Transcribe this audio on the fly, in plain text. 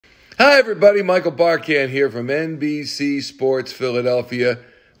Hi, everybody. Michael Barkan here from NBC Sports Philadelphia.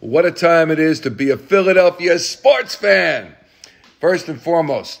 What a time it is to be a Philadelphia sports fan. First and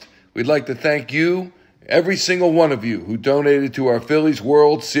foremost, we'd like to thank you, every single one of you who donated to our Phillies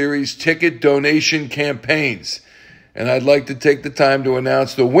World Series ticket donation campaigns. And I'd like to take the time to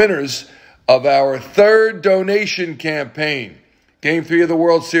announce the winners of our third donation campaign. Game 3 of the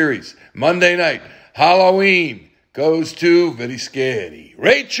World Series, Monday night, Halloween, goes to, very scary,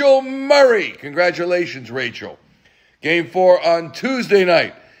 Rachel Murray. Congratulations, Rachel. Game 4 on Tuesday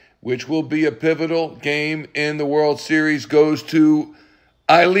night, which will be a pivotal game in the World Series, goes to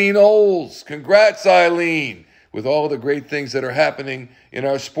Eileen Oles. Congrats, Eileen. With all the great things that are happening in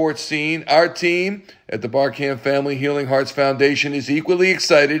our sports scene, our team at the Barkan Family Healing Hearts Foundation is equally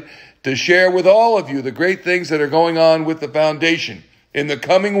excited to share with all of you the great things that are going on with the foundation in the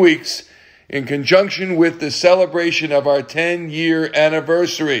coming weeks in conjunction with the celebration of our 10-year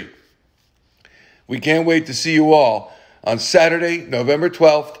anniversary. We can't wait to see you all on Saturday, November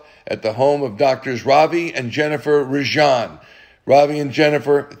 12th, at the home of Doctors Ravi and Jennifer Rajan. Ravi and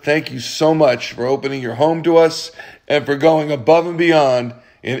Jennifer, thank you so much for opening your home to us and for going above and beyond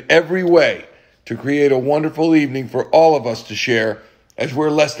in every way to create a wonderful evening for all of us to share, as we're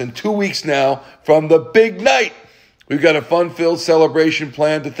less than 2 weeks now from the big night. We've got a fun-filled celebration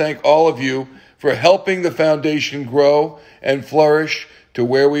planned to thank all of you for helping the foundation grow and flourish to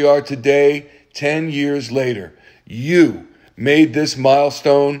where we are today, 10 years later. You made this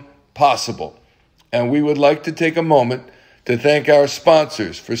milestone possible. And we would like to take a moment to thank our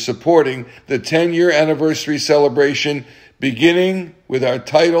sponsors for supporting the 10-year anniversary celebration, beginning with our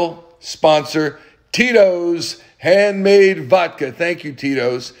title sponsor, Tito's Handmade Vodka. Thank you,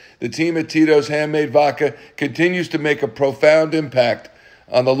 Tito's. The team at Tito's Handmade Vodka continues to make a profound impact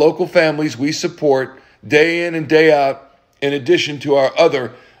on the local families we support day in and day out, in addition to our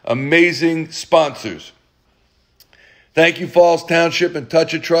other amazing sponsors. Thank you, Falls Township and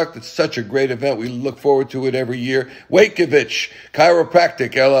Touch a Truck. It's such a great event. We look forward to it every year. Wakeovich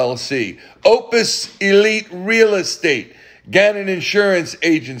Chiropractic, LLC. Opus Elite Real Estate. Gannon Insurance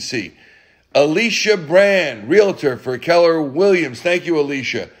Agency. Alicia Brand, Realtor for Keller Williams. Thank you,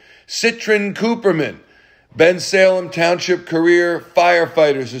 Alicia. Citron Cooperman. Ben Salem Township Career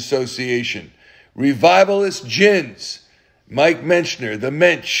Firefighters Association. Revivalist Gins. Mike Menschner, the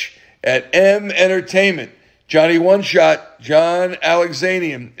Mensch at M Entertainment. Johnny One Shot, John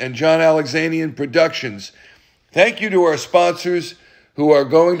Alexanian, and John Alexanian Productions. Thank you to our sponsors who are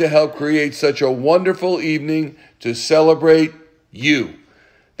going to help create such a wonderful evening to celebrate you.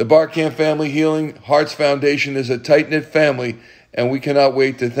 The Barkan Family Healing Hearts Foundation is a tight-knit family, and we cannot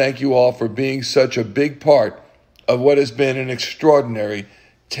wait to thank you all for being such a big part of what has been an extraordinary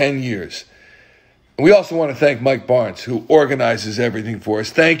 10 years. And we also want to thank Mike Barnes, who organizes everything for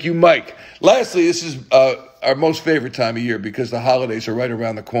us. Thank you, Mike. Lastly, this is our most favorite time of year because the holidays are right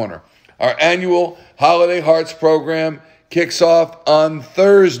around the corner. Our annual Holiday Hearts program kicks off on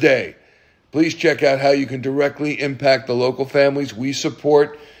Thursday. Please check out how you can directly impact the local families we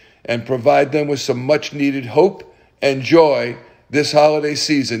support and provide them with some much-needed hope and joy this holiday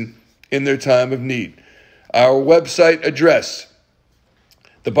season in their time of need. Our website address,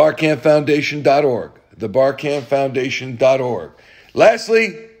 thebarkanfoundation.org, thebarkanfoundation.org.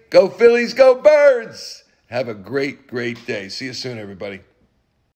 Lastly, go Phillies, go Birds! Have a great, great day. See you soon, everybody.